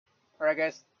Alright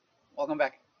guys, welcome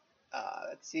back.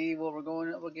 Let's see what we're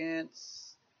going up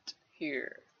against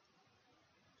here.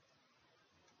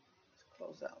 Let's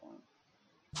close that one.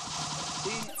 Let's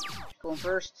see, going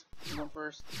first. He's going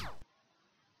first.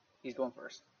 He's going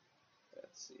first.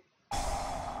 Let's see.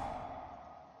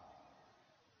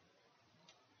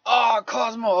 Oh,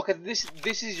 Cosmo! Okay,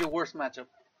 this is your worst matchup.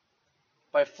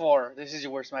 By far, this is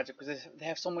your worst matchup because they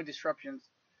have so many disruptions.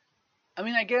 I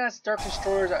mean, I guess Dark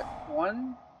Destroyers at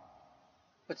 1,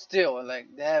 but still, like,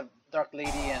 they have Dark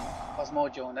Lady and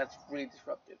Cosmojo, and that's really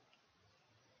disruptive.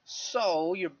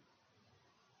 So, you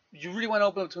really want to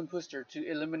open up Twin Twister to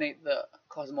eliminate the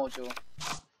Cosmojo.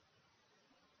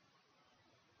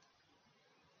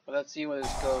 But let's see where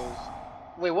this goes.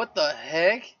 Wait, what the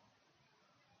heck?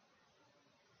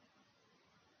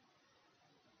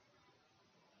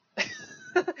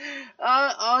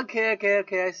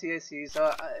 Okay, I see.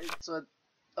 So,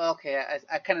 okay,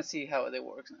 I kind of see how it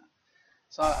works now.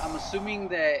 So I'm assuming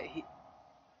that he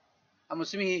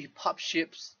pops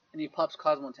ships and he pops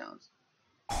Cosmo Towns.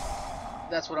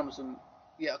 That's what I'm assuming.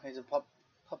 Yeah, okay, so pop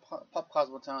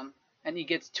Cosmo Town, and he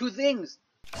gets 2 things.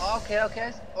 Okay,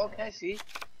 I see.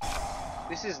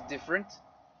 This is different.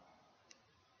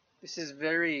 This is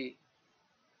very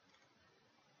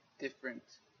different.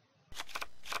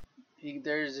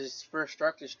 There's his first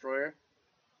Dark Destroyer.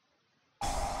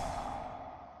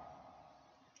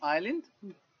 Island?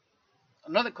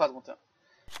 Another Cosmo Town.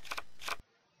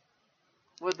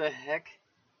 What the heck?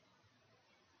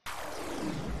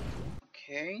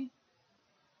 Okay.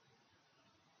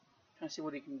 Trying to see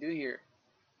what he can do here.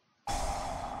 I'm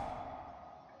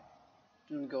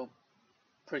gonna go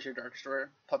Pressure Dark Destroyer,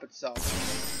 pop itself,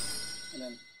 and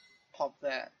then pop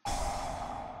that.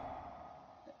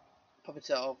 Pop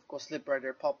itself, go Slip right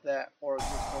there, pop that, or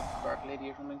just go Dark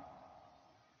Lady or something.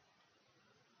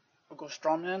 Or go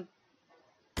Strongman.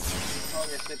 Oh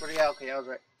yeah, Slip right, yeah, okay, I was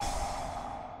right.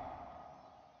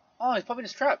 Oh, he's popping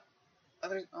his trap.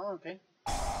 Oh, okay.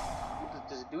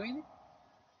 Does it do anything?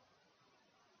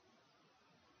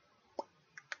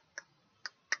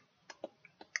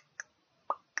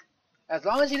 As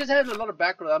long as he doesn't have a lot of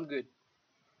back row, I'm good.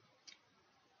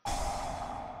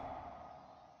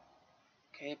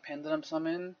 Okay, Pendulum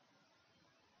Summon.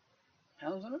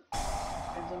 Pendulum Summon?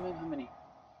 Pendulum, how many?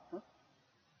 Huh?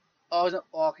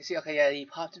 Oh, okay, see, okay, yeah, he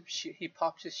pops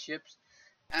his ships.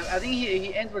 I think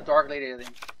he ends with Dark Lady, I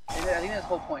think. I think that's the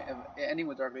whole point of ending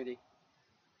with Dark Lady.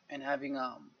 And having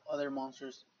other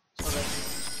monsters. So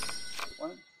that's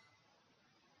one.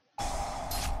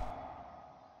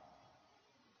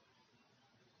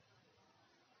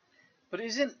 But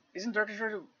isn't Dark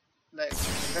Destroyer like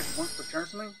effect once per turn or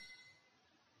something?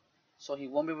 So he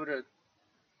won't be able to,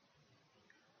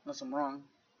 unless I'm wrong.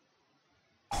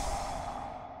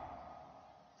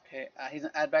 Okay, he's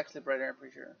an add back Slip right there, I'm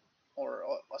pretty sure. Or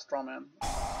a straw man.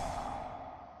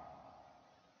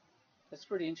 That's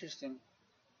pretty interesting.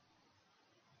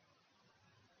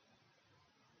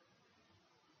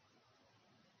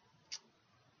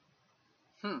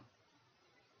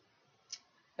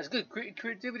 That's good.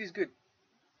 Creativity is good.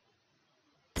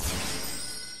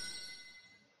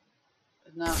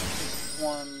 Not just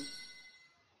one.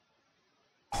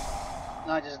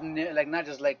 Not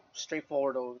just like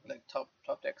straightforward or like top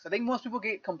decks. I think most people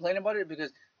complain about it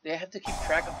because they have to keep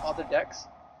track of other decks,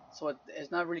 so it's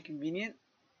not really convenient.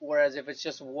 Whereas if it's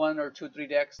just 1 or 2, 3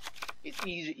 decks, it's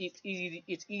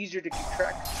easier to keep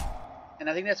track. And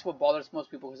I think that's what bothers most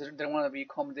people because they don't want to be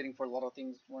accommodating for a lot of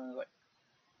things. Like,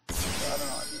 so I don't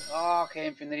know. Oh, okay,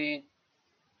 Infinity.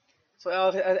 So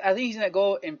I think he's gonna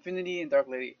go Infinity and Dark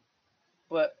Lady,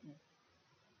 but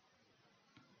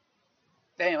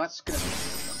damn, that's gonna be.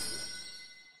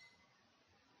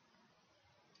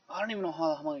 I don't even know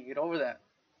how I'm gonna get over that.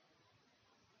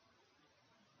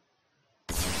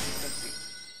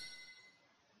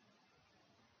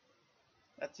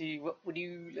 Let's see. What would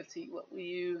you? Let's see. What would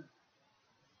you?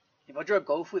 If I draw a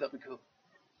GOFU, that'd be cool.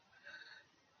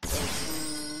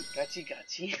 GOFU,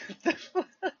 gachi.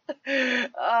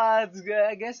 It's good.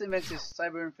 I guess it makes his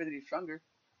Cyber Infinity stronger.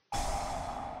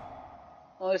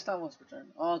 Oh, it's not once per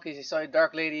turn. Oh, okay. So sorry,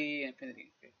 Dark Lady,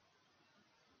 Infinity. Okay.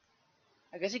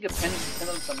 I guess he could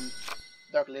pendulum some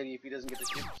Dark Lady if he doesn't get the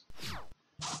ships.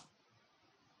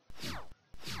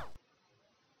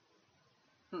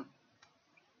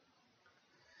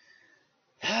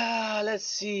 Let's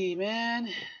see, man.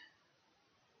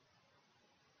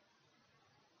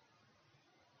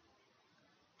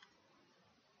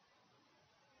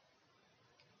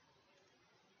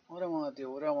 What do I want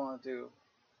to do?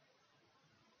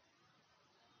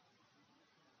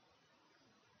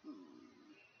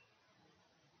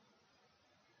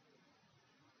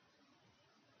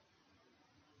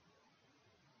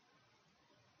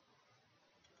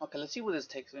 Okay, let's see where this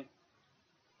takes me.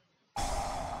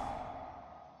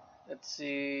 Let's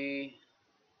see.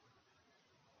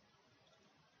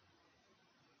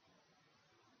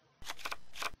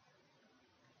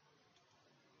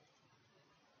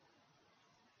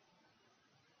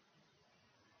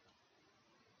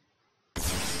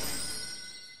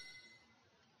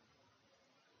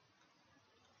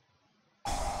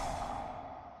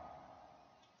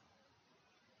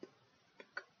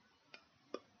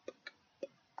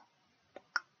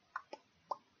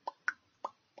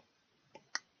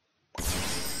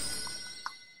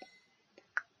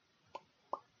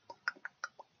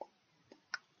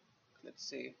 Let's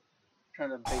see. I'm trying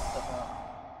to bait stuff out.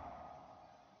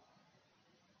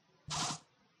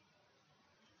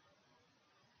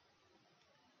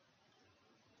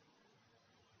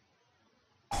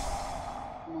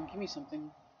 Come on, give me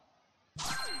something.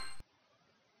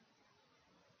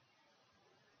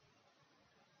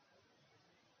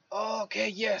 Okay,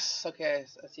 yes. Okay,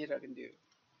 I see what I can do.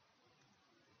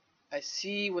 I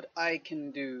see what I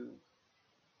can do.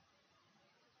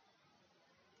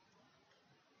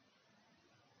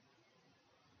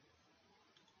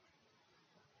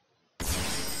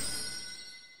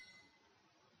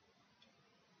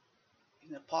 I'm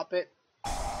gonna pop it.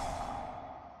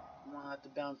 I'm gonna have to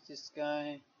bounce this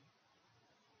guy.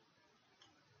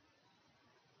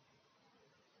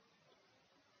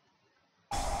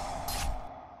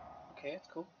 Okay, that's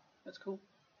cool. That's cool.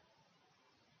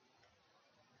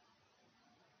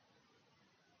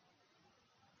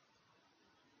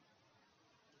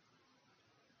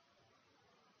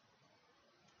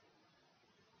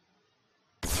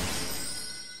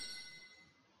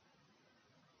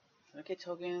 Okay,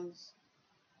 tokens.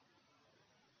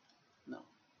 No.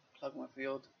 Plug my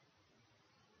field.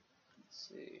 Let's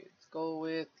see. Let's go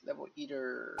with level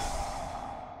eater.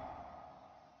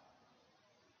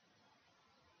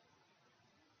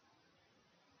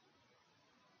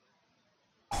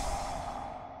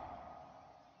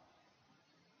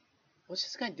 What's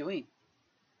this guy doing?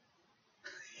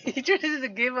 He turned into the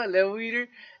game on level eater,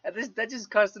 and that just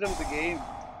costed him the game.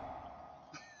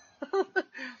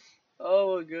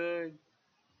 Oh my god.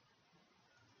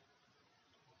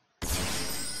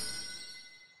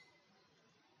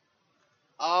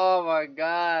 Oh my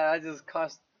god,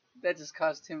 that just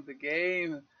cost him the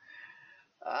game.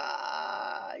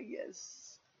 Ah,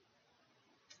 yes.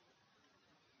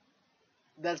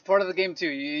 That's part of the game too.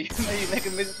 You make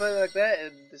a misplay like that,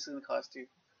 and this is gonna cost you.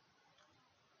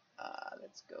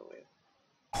 Let's go with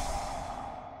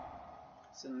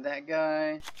send that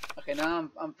guy. Okay, now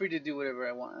I'm free to do whatever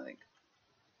I want, I think.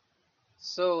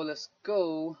 So let's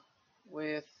go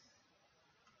with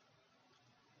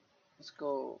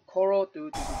Koro to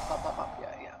pop pop pop.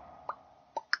 Yeah, yeah.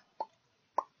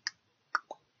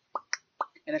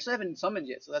 And I still haven't summoned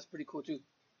yet, so that's pretty cool too.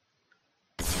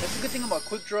 That's a good thing about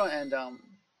quick draw and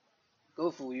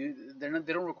GOFU.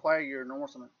 They don't require your normal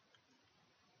summon.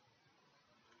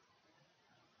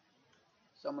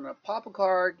 So I'm gonna pop a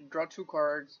card, draw 2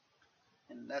 cards,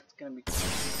 and that's gonna be cool.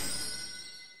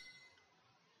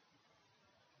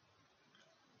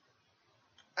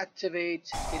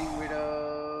 Activate, getting rid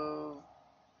of.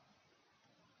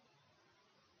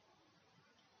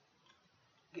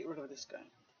 Get rid of this guy.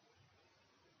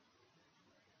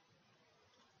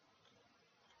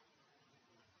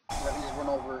 So I can just run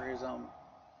over his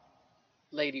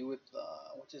lady with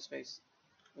what's his face?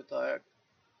 With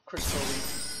crystal.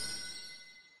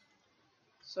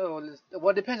 So well,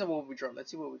 it depends on what we draw. Let's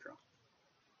see what we draw.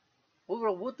 What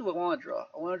do I want to draw?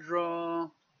 I want to draw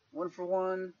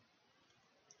 1-for-1.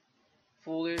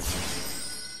 Foolish.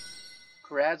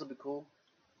 Karaz will be cool.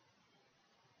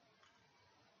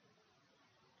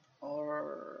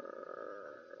 Or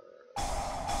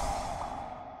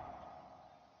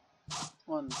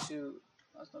 1, 2.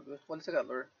 That's not good. Well, let's take out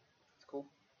Lure. It's cool.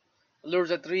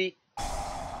 Lure's at 3.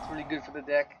 It's really good for the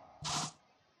deck.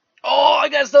 Oh, I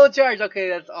got Soul Charge. Okay,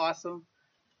 that's awesome.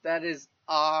 That is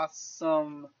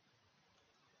awesome.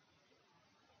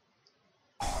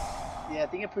 Yeah, I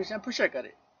think I'm pretty sure I got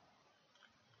it.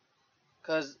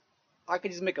 Cause I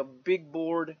could just make a big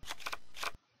board,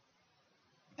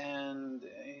 and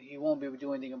he won't be able to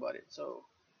do anything about it. So,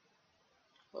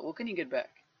 but what can he get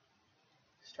back?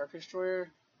 Star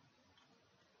Destroyer.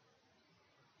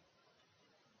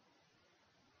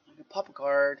 I can pop a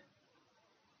card.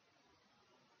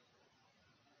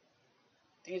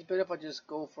 I think it's better if I just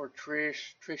go for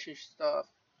Trishish stuff,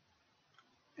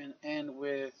 and end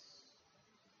with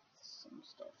some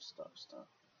stuff.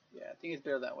 Yeah, I think it's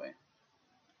better that way.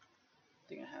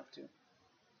 I think I have to.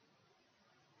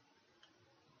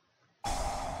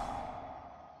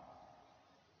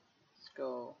 Let's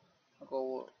go.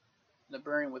 go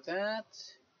Librarian with that.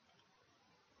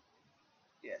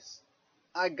 Yes,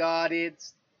 I got it.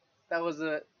 That was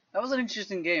an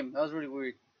interesting game. That was really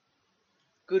weird.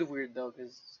 Good weird though, cause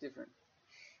it's different.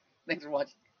 Thanks for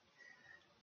watching.